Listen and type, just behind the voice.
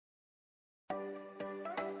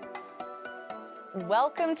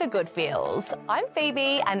Welcome to Good Feels. I'm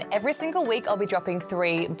Phoebe, and every single week I'll be dropping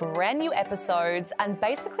 3 brand new episodes. And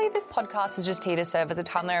basically, this podcast is just here to serve as a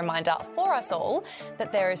timely reminder for us all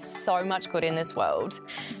that there is so much good in this world.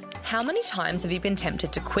 How many times have you been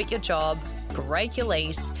tempted to quit your job, break your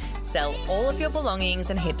lease, sell all of your belongings,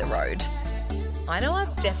 and hit the road? I know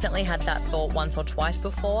I've definitely had that thought once or twice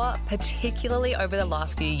before, particularly over the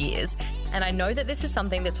last few years. And I know that this is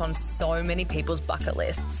something that's on so many people's bucket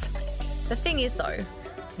lists. The thing is, though,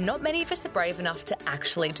 not many of us are brave enough to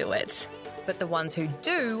actually do it. But the ones who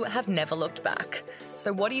do have never looked back.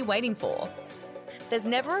 So what are you waiting for? There's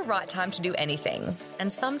never a right time to do anything.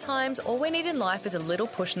 And sometimes all we need in life is a little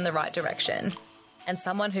push in the right direction. And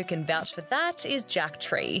someone who can vouch for that is Jack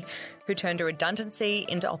Tree, who turned a redundancy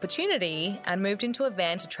into opportunity and moved into a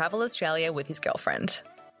van to travel Australia with his girlfriend.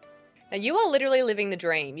 Now, you are literally living the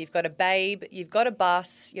dream. You've got a babe, you've got a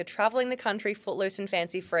bus, you're travelling the country footloose and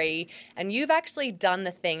fancy-free, and you've actually done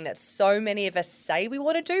the thing that so many of us say we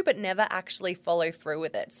want to do but never actually follow through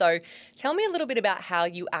with it. So tell me a little bit about how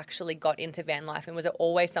you actually got into van life, and was it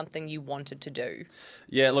always something you wanted to do?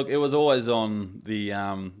 Yeah, look, it was always on the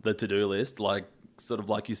to-do list. Like, sort of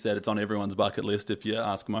like you said, it's on everyone's bucket list if you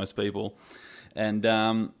ask most people. And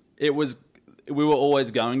we were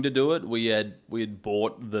always going to do it. We had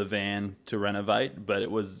bought the van to renovate, but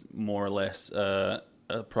it was more or less a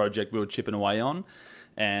project we were chipping away on.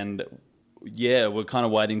 And yeah, we're kind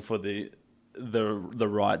of waiting for the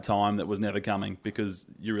right time that was never coming, because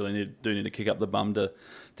you really need to kick up the bum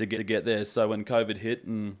to get there. So when COVID hit,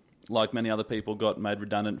 and like many other people got made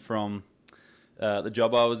redundant from the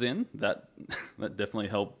job I was in, that definitely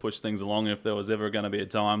helped push things along. If there was ever going to be a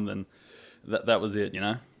time, then that was it, you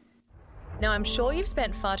know? Now, I'm sure you've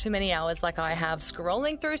spent far too many hours like I have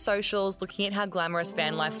scrolling through socials, looking at how glamorous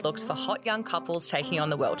van life looks for hot young couples taking on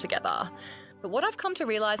the world together. But what I've come to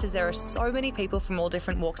realise is there are so many people from all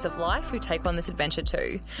different walks of life who take on this adventure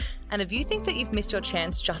too. And if you think that you've missed your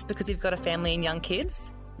chance just because you've got a family and young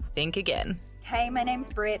kids, think again. Hey, my name's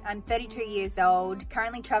Britt. I'm 32 years old,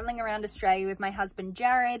 currently travelling around Australia with my husband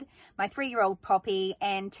Jared, my 3-year-old Poppy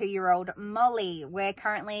and 2-year-old Molly. We're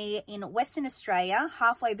currently in Western Australia,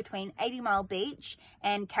 halfway between 80 Mile Beach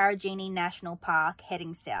and Karajini National Park,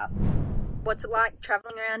 heading south. What's it like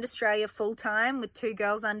travelling around Australia full time with 2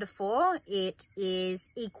 girls under 4? It is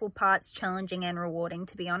equal parts challenging and rewarding,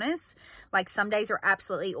 to be honest. Like, some days are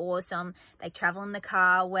absolutely awesome. They travel in the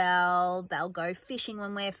car well, they'll go fishing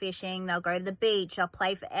when we're fishing, they'll go to the beach, they'll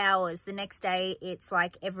play for hours. The next day, it's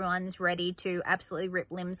like everyone's ready to absolutely rip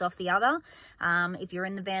limbs off the other. If you're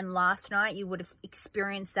in the van last night, you would have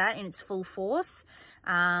experienced that in its full force.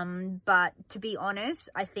 But to be honest,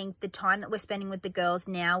 I think the time that we're spending with the girls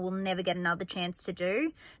now we'll never get another chance to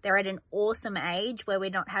do. They're at an awesome age where we're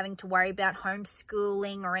not having to worry about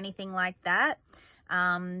homeschooling or anything like that.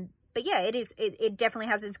 But yeah, it definitely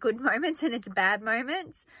has its good moments and its bad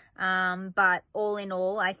moments. But all in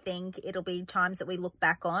all, I think it'll be times that we look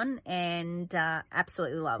back on and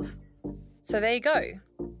absolutely love. So there you go.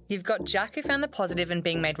 You've got Jack, who found the positive in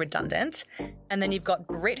being made redundant, and then you've got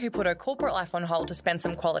Britt, who put her corporate life on hold to spend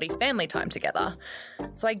some quality family time together.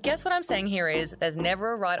 So I guess what I'm saying here is there's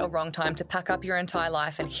never a right or wrong time to pack up your entire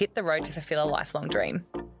life and hit the road to fulfill a lifelong dream.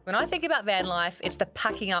 When I think about van life, it's the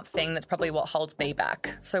packing up thing that's probably what holds me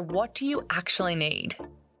back. So what do you actually need?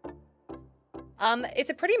 It's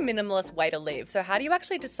a pretty minimalist way to live. So how do you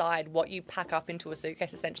actually decide what you pack up into a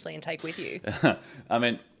suitcase essentially and take with you? I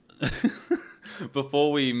mean,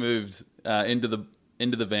 before we moved into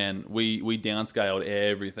the van, we downscaled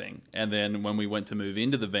everything, and then when we went to move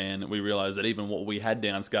into the van, we realised that even what we had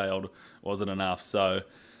downscaled wasn't enough. So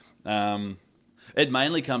it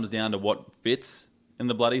mainly comes down to what fits in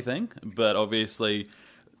the bloody thing. But obviously,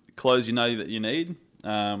 clothes you know that you need,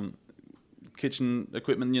 kitchen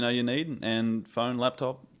equipment you know you need, and phone,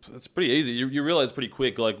 laptop. It's pretty easy. You realise pretty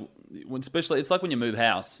quick, like, especially it's like when you move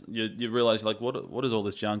house, you realise, like, what is all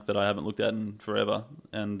this junk that I haven't looked at in forever,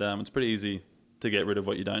 and it's pretty easy to get rid of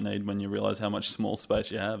what you don't need when you realise how much small space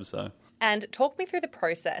you have. So, and talk me through the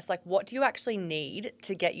process. Like, what do you actually need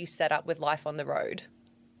to get you set up with life on the road?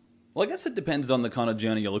 Well, I guess it depends on the kind of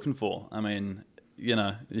journey you're looking for. I mean, you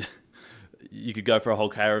know, you could go for a whole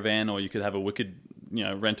caravan, or you could have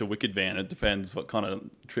rent a wicked van. It depends what kind of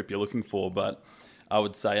trip you're looking for, but I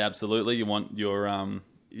would say absolutely you want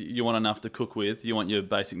enough to cook with. You want your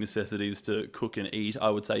basic necessities to cook and eat. I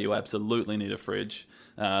would say you absolutely need a fridge,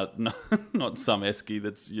 not some esky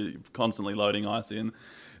that's you're constantly loading ice in.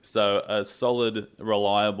 So a solid,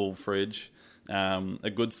 reliable fridge, a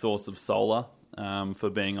good source of solar for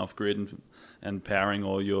being off grid and powering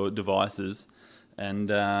all your devices, and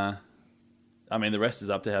I mean, the rest is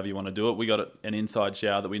up to how you want to do it. We got an inside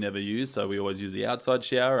shower that we never use, so we always use the outside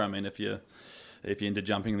shower. I mean, if you're into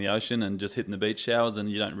jumping in the ocean and just hitting the beach showers, and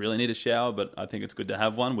you don't really need a shower, but I think it's good to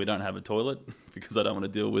have one. We don't have a toilet because I don't want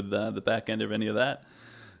to deal with the back end of any of that.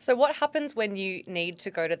 So what happens when you need to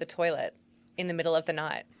go to the toilet in the middle of the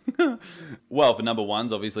night? Well, for number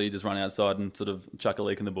ones, obviously, you just run outside and sort of chuck a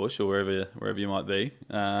leak in the bush or wherever you might be.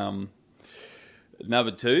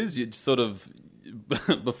 Number twos, you sort of,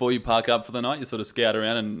 before you park up for the night, you sort of scout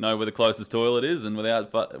around and know where the closest toilet is. And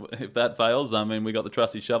if that fails, I mean, we got the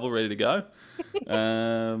trusty shovel ready to go.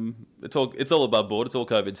 It's all above board. It's all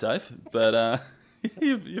COVID safe, but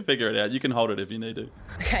you figure it out. You can hold it if you need to.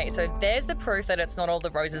 Okay, so there's the proof that it's not all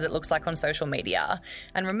the roses it looks like on social media.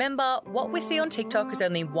 And remember, what we see on TikTok is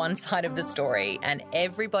only one side of the story, and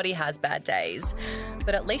everybody has bad days.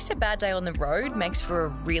 But at least a bad day on the road makes for a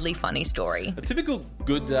really funny story. A typical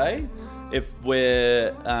good day, if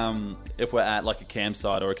we're at like a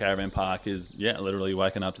campsite or a caravan park, is literally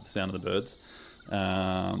waking up to the sound of the birds,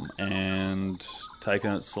 and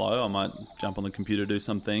taking it slow. I might jump on the computer, do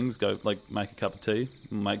some things, go like make a cup of tea,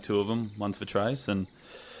 make 2 of them, one's for Trace, and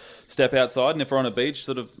step outside. And if we're on a beach,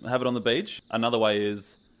 sort of have it on the beach. Another way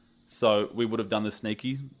is, so we would have done the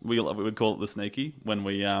sneaky. We would call it the sneaky when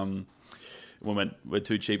we're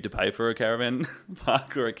too cheap to pay for a caravan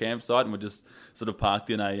park or a campsite, and we're just sort of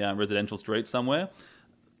parked in a residential street somewhere.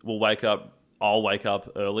 I'll wake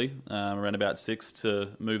up early, around about 6, to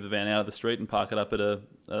move the van out of the street and park it up at a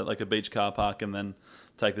beach car park, and then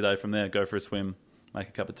take the day from there, go for a swim, make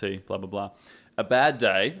a cup of tea, blah, blah, blah. A bad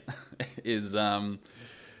day is when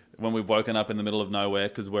we've woken up in the middle of nowhere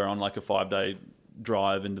because we're on like a 5-day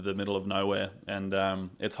drive into the middle of nowhere, and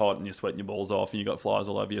it's hot and you're sweating your balls off and you got flies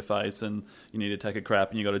all over your face and you need to take a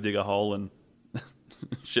crap and you got to dig a hole and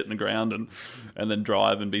shit in the ground and then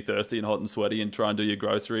drive and be thirsty and hot and sweaty and try and do your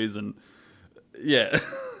groceries. And yeah,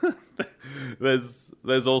 there's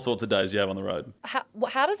all sorts of days you have on the road.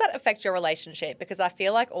 How does that affect your relationship? Because I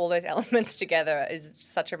feel like all those elements together is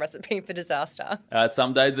such a recipe for disaster.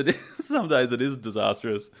 Some days it is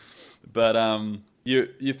disastrous, but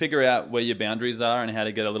you figure out where your boundaries are and how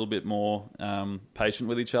to get a little bit more patient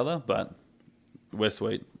with each other. But we're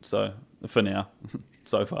sweet, so for now,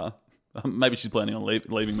 so far. Maybe she's planning on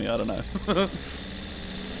leaving me. I don't know.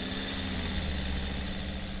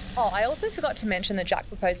 Oh, I also forgot to mention that Jack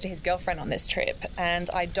proposed to his girlfriend on this trip, and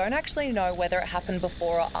I don't actually know whether it happened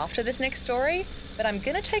before or after this next story, but I'm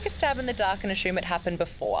going to take a stab in the dark and assume it happened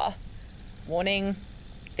before. Warning,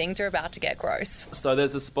 things are about to get gross. So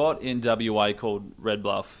there's a spot in WA called Red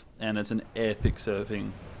Bluff, and it's an epic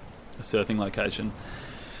surfing location.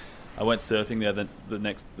 I went surfing there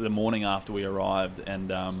the morning after we arrived,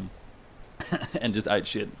 and and just ate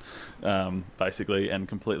shit, basically, and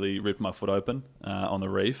completely ripped my foot open on the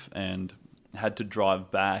reef, and had to drive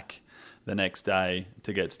back the next day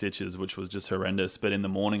to get stitches, which was just horrendous. But in the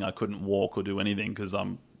morning, I couldn't walk or do anything because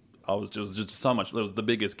I was just so much. There was the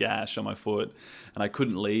biggest gash on my foot, and I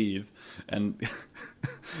couldn't leave. And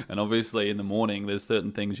and obviously, in the morning, there's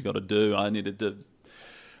certain things you got to do. I needed to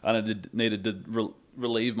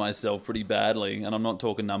relieve myself pretty badly, and I'm not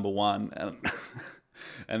talking number one.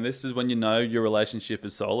 And this is when you know your relationship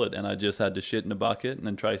is solid. And I just had to shit in a bucket, and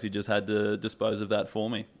then Tracy just had to dispose of that for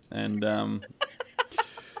me. And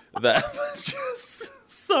that was just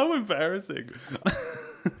so embarrassing.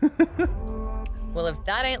 Well, if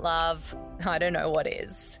that ain't love, I don't know what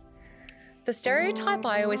is. The stereotype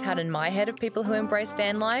I always had in my head of people who embrace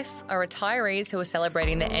van life are retirees who are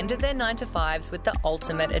celebrating the end of their 9-to-5s with the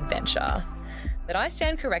ultimate adventure. But I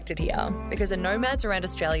stand corrected here, because a Nomads Around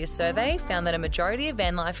Australia survey found that a majority of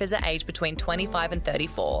van lifers are aged between 25 and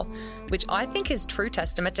 34, which I think is true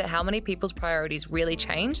testament to how many people's priorities really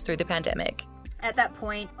changed through the pandemic. At that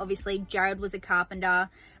point, obviously, Jared was a carpenter.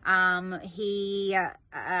 He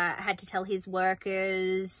had to tell his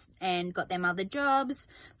workers and got them other jobs.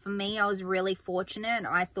 For me, I was really fortunate.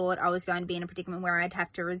 I thought I was going to be in a predicament where I'd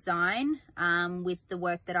have to resign with the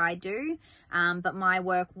work that I do. But my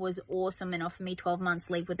work was awesome and offered me 12 months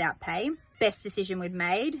leave without pay. Best decision we've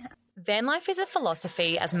made. Van life is a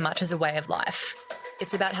philosophy as much as a way of life.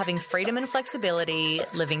 It's about having freedom and flexibility,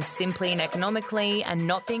 living simply and economically, and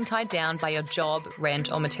not being tied down by your job,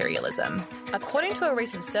 rent, or materialism. According to a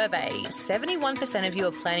recent survey, 71% of you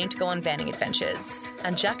are planning to go on vanning adventures.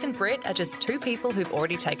 And Jack and Britt are just 2 people who've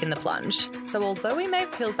already taken the plunge. So although we may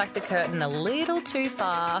have peeled back the curtain a little too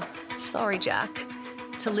far, sorry, Jack.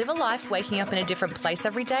 To live a life waking up in a different place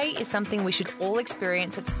every day is something we should all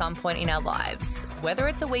experience at some point in our lives, whether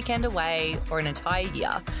it's a weekend away or an entire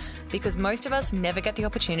year, because most of us never get the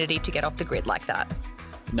opportunity to get off the grid like that.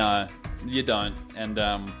 No, you don't. And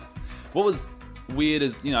what was weird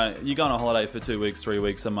as, you know, you go on a holiday for 2 weeks, 3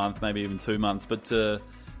 weeks, a month, maybe even 2 months, but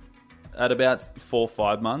at about 4 or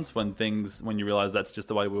 5 months when you realise that's just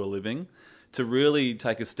the way we were living, to really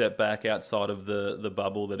take a step back outside of the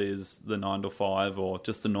bubble that is the 9 to 5 or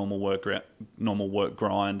just the normal work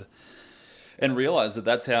grind, and realise that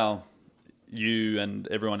that's how you and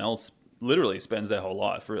everyone else literally spends their whole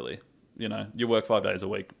life, really. You know, you work 5 days a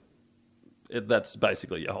week. That's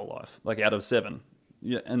basically your whole life, like out of 7.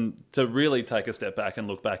 Yeah, and to really take a step back and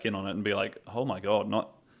look back in on it and be like, oh my God,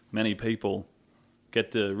 not many people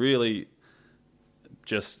get to really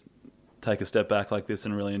just take a step back like this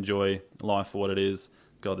and really enjoy life for what it is.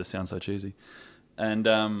 God, this sounds so cheesy. And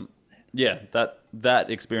that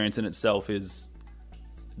experience in itself is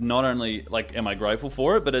not only like, am I grateful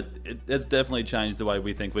for it, but it's definitely changed the way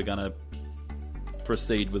we think we're going to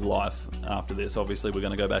proceed with life after this. Obviously, we're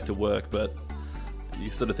going to go back to work, but you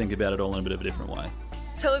sort of think about it all in a bit of a different way.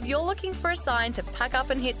 So if you're looking for a sign to pack up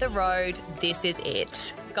and hit the road, this is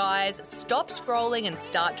it. Guys, stop scrolling and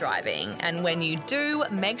start driving. And when you do,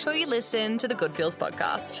 make sure you listen to the Good Feels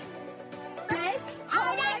podcast.